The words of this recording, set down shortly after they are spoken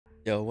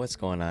Yo, what's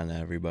going on,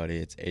 everybody?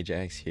 It's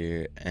Ajax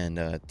here, and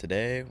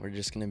today we're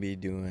just gonna be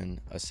doing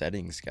a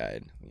settings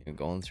guide.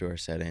 Going through our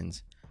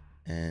settings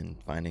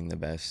and finding the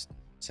best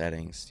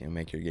settings.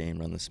 Make your game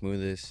run the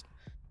smoothest,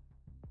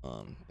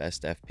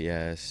 best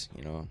FPS.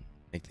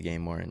 Make the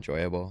game more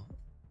enjoyable,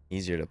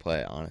 easier to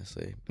play.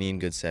 Honestly, need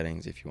good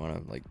settings if you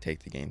want to like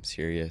take the game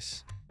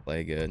serious,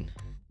 play good.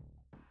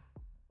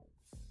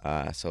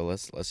 So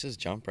let's just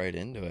jump right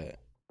into it.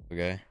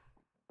 Okay,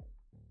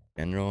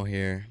 general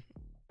here.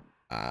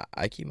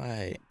 I keep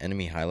my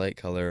enemy highlight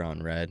color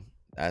on red.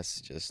 That's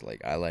just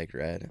like I like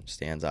red. It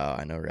stands out.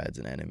 I know red's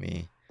an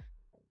enemy.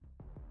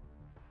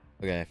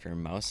 Okay, for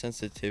mouse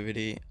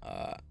sensitivity,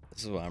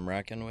 this is what I'm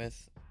rocking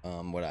with.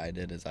 What I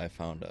did is I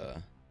found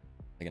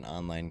like an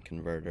online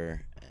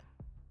converter and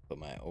put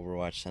my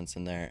Overwatch sense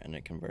in there, and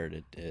it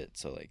converted it.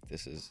 So like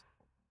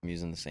I'm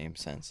using the same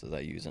sense as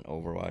I use in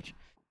Overwatch.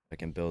 I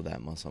can build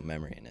that muscle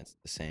memory, and it's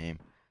the same.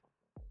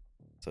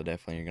 So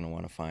definitely you're gonna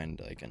want to find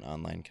like an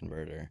online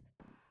converter.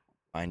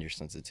 Find your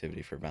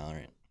sensitivity for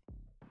Valorant.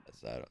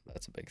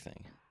 That's a big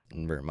thing.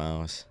 Invert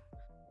mouse.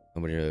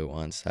 Nobody really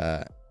wants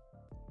that.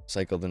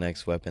 Cycle the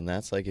next weapon.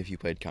 That's like if you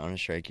played Counter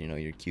Strike, your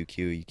QQ,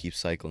 you keep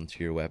cycling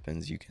through your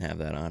weapons. You can have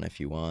that on if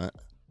you want.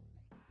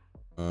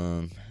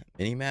 Um,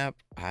 Minimap,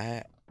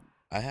 I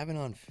have it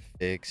on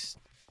fixed.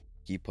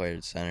 Keep player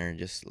center.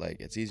 Just like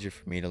it's easier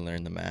for me to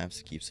learn the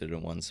maps. It keeps it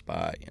in one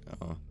spot.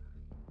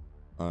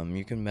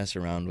 You can mess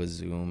around with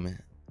zoom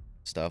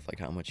stuff, like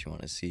how much you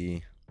want to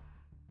see.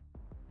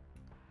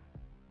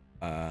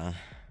 Uh,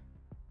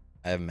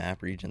 I have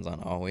map regions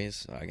on always,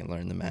 so I can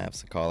learn the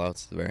maps. The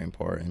callouts is very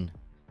important.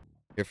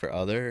 Here for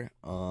other,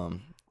 I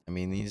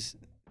mean these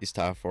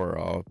top four are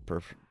all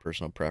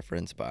personal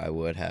preference, but I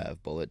would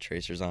have bullet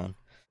tracers on,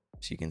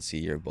 so you can see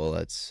your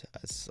bullets.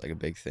 That's like a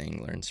big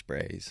thing. Learn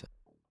sprays.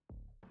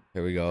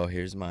 Here we go.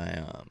 Here's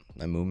my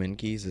movement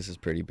keys. This is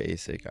pretty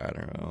basic. I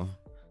don't know.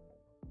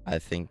 I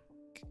think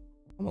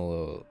I'm a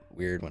little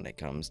weird when it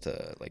comes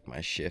to like my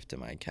shift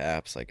and my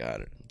caps. Like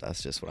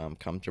that's just what I'm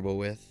comfortable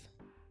with.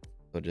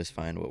 So just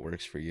find what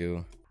works for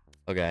you.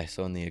 Okay,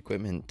 so in the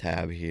equipment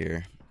tab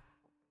here,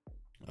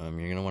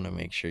 you're gonna want to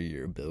make sure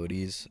your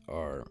abilities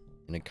are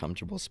in a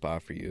comfortable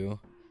spot for you.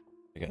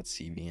 I got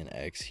CV and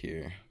X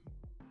here.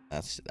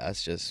 That's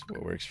just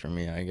what works for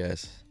me, I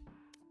guess.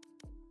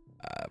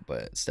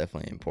 But it's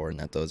definitely important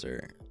that those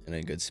are in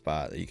a good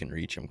spot that you can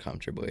reach them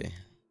comfortably.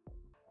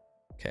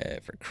 Okay,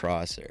 for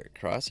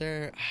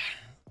crosshair,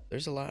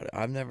 there's a lot.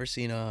 I've never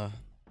seen a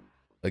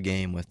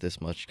game with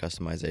this much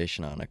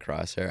customization on a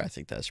crosshair. I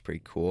think that's pretty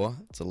cool.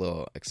 It's a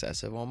little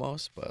excessive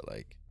almost, but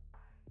like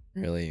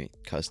really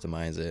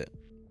customize it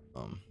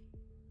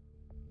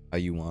how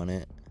you want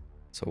it.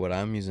 So what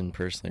I'm using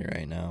personally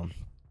right now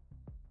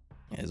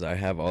is I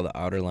have all the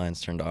outer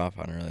lines turned off.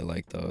 I don't really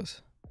like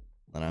those.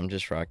 And I'm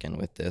just rocking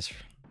with this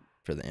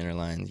for the inner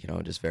lines,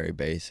 just very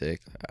basic.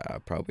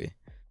 I'll probably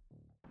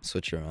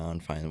switch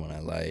around, find one I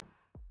like.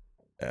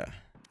 Yeah.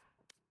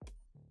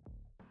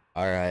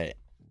 All right.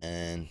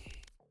 And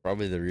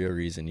probably the real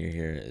reason you're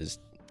here is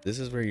this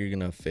is where you're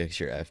gonna fix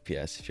your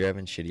FPS. If you're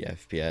having shitty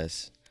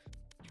FPS,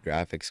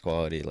 graphics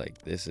quality,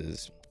 like this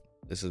is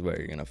where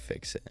you're gonna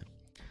fix it.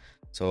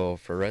 So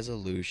for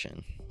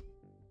resolution,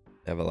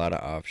 they have a lot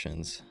of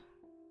options.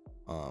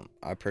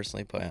 I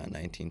personally play on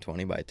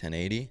 1920 by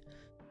 1080,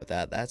 but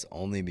that's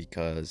only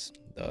because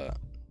the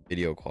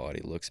video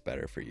quality looks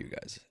better for you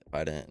guys. If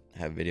I didn't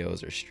have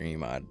videos or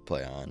stream, I'd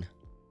play on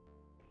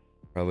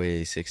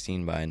probably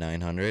 16 by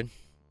 900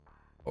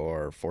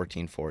 or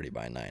 1440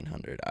 by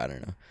 900. I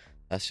don't know.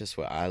 That's just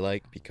what I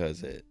like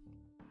because it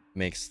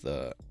makes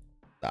the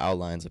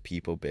outlines of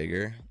people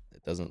bigger.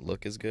 It doesn't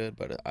look as good,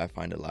 but I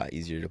find it a lot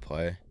easier to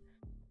play.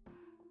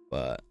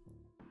 But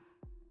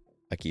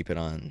I keep it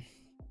on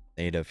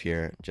native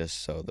here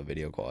just so the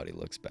video quality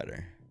looks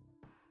better.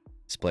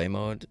 Display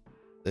mode,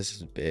 this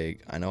is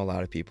big. I know a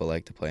lot of people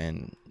like to play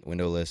in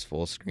windowless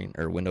full screen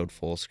or windowed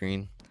full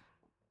screen,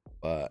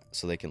 but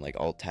so they can like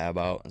alt tab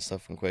out and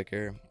stuff from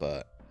quicker,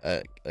 but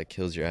it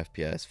kills your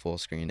FPS. Full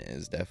screen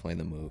is definitely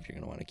the move. You're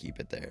gonna want to keep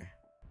it there.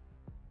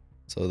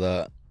 So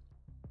the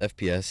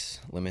FPS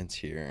limits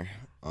here,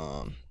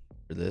 for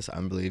this, I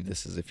believe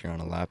this is if you're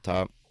on a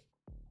laptop.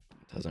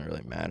 It doesn't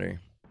really matter.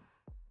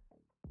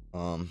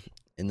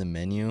 In the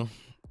menu,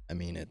 I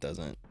mean, it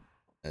doesn't.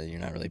 You're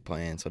not really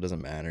playing, so it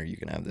doesn't matter. You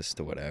can have this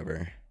to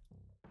whatever.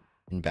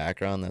 In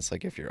background, that's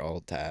like if you're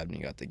alt tabbed and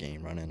you got the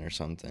game running or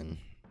something.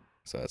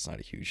 So that's not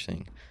a huge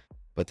thing.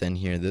 But then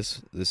here,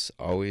 this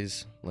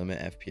always limit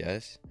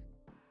FPS.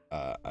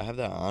 I have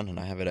that on and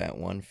I have it at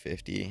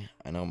 150.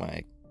 I know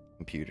my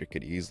computer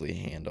could easily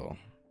handle.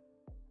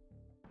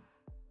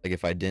 Like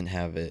if I didn't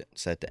have it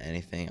set to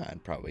anything,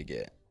 I'd probably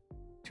get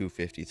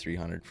 250,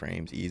 300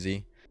 frames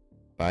easy.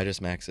 But I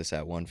just max this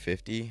at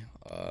 150.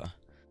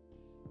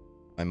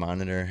 My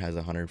monitor has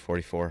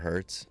 144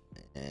 hertz,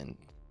 and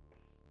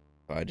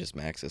so I just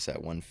max this at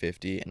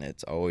 150, and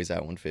it's always at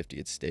 150.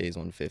 It stays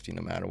 150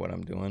 no matter what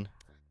I'm doing.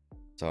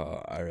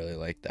 So I really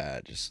like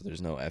that. Just so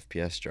there's no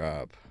FPS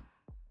drop.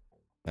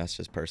 That's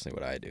just personally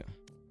what I do.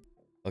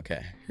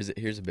 Okay,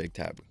 here's a big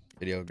tab.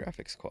 Video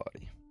graphics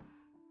quality.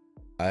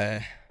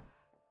 I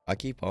I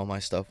keep all my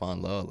stuff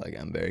on low. Like,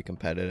 I'm very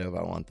competitive.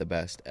 I want the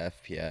best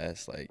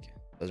FPS. Like,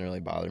 it doesn't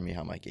really bother me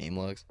how my game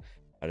looks.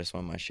 I just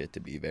want my shit to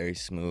be very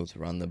smooth,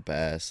 run the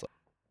best.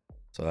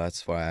 So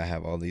that's why I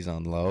have all these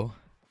on low.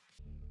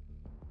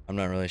 I'm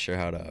not really sure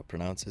how to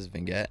pronounce this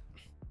vignette.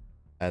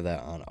 I have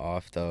that on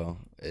off though.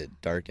 It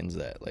darkens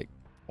that like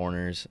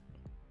corners.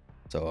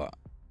 So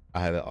I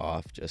have it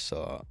off just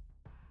so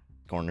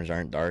corners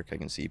aren't dark. I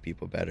can see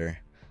people better.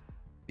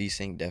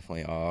 VSync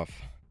definitely off.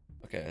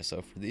 Okay,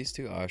 so for these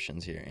two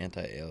options here,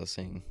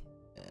 anti-aliasing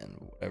and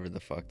whatever the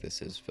fuck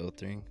this is,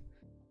 filtering,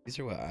 these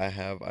are what I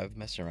have. I've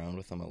messed around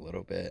with them a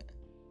little bit.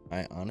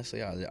 I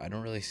honestly, I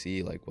don't really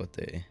see like what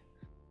they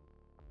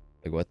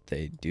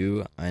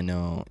do. I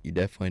know you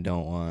definitely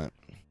don't want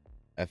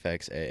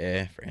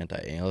FXAA for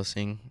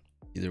anti-aliasing,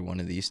 either one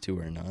of these two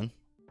or none.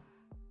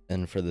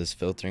 And for this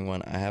filtering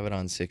one, I have it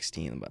on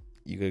 16, but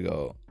you could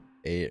go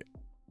 8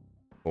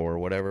 or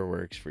whatever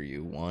works for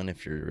you. 1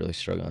 if you're really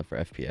struggling for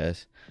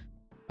FPS.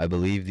 I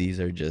believe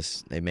these are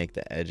just, they make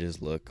the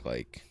edges look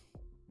like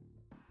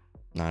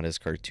not as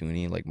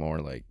cartoony, like more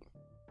like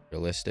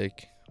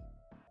realistic.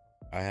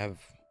 I have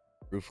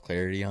roof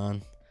clarity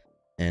on,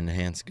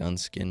 enhanced gun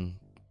skin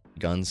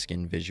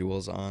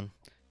visuals on.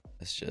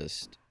 It's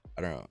just,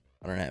 I don't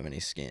have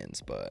any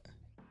skins, but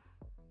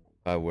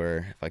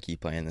if I keep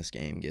playing this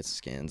game, get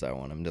skins, I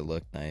want them to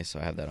look nice, so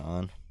I have that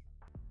on.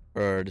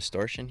 For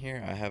distortion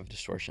here, I have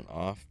distortion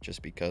off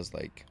just because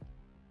like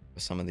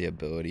with some of the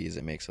abilities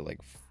it makes it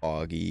like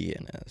foggy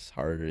and it's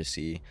harder to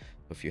see.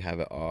 If you have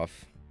it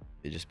off,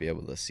 you just be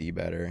able to see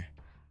better.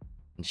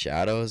 And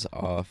shadows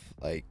off,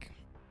 like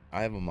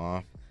I have them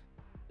off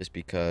just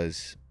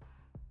because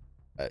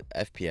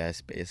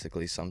FPS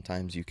basically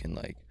sometimes you can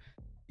like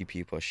see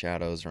people's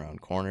shadows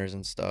around corners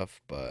and stuff,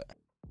 but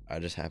I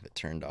just have it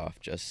turned off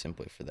just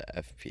simply for the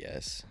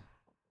FPS.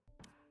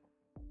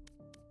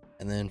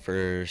 And then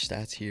for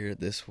stats here,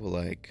 this will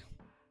like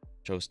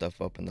show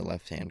stuff up in the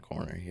left hand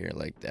corner here,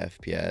 like the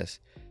FPS,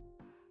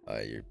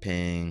 your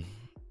ping,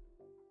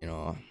 you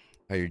know,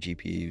 how your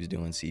GPU is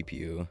doing,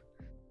 CPU.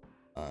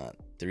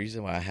 The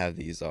reason why I have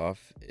these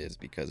off is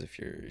because if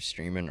you're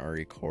streaming or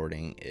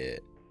recording,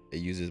 it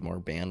uses more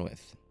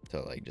bandwidth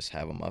to like just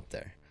have them up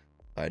there.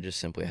 I just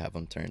simply have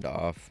them turned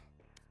off.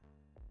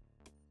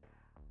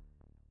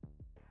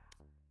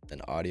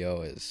 And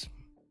audio is,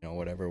 you know,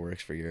 whatever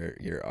works for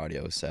your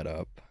audio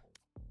setup.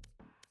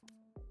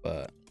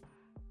 But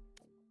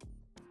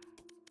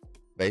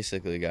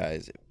basically,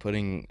 guys,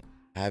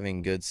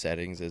 having good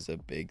settings is a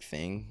big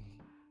thing,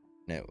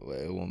 and it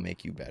will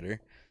make you better.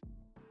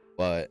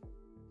 But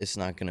it's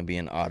not gonna be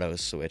an auto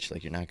switch.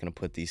 Like, you're not gonna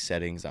put these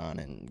settings on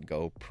and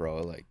go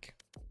pro. Like,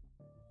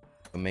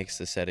 what makes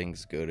the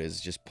settings good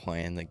is just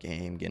playing the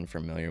game, getting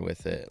familiar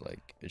with it.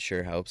 Like, it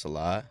sure helps a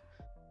lot,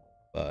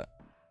 but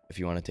if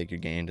you want to take your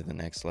game to the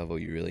next level,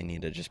 you really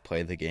need to just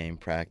play the game,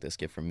 practice,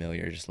 get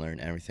familiar, just learn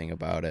everything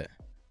about it.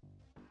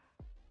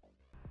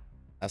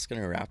 That's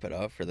gonna wrap it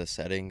up for the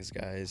settings,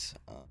 guys.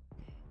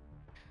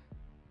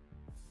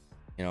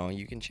 You know,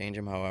 you can change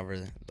them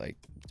however, like,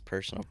 it's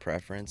personal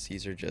preference.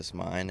 These are just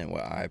mine and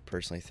what I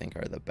personally think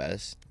are the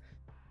best.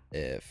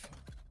 If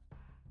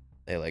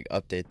they like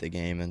update the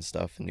game and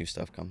stuff and new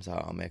stuff comes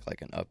out, I'll make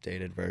like an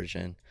updated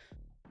version.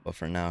 But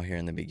for now, here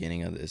in the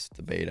beginning of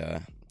the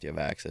beta, if you have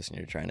access and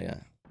you're trying to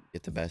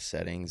get the best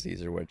settings,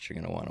 these are what you're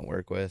gonna want to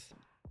work with.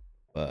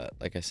 But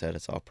like I said,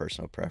 it's all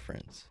personal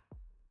preference.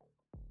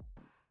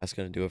 That's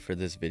gonna do it for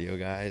this video,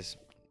 guys.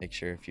 Make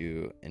sure if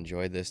you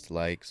enjoyed this to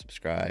like,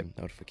 subscribe,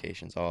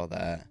 notifications, all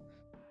that.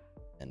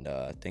 And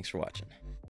thanks for watching.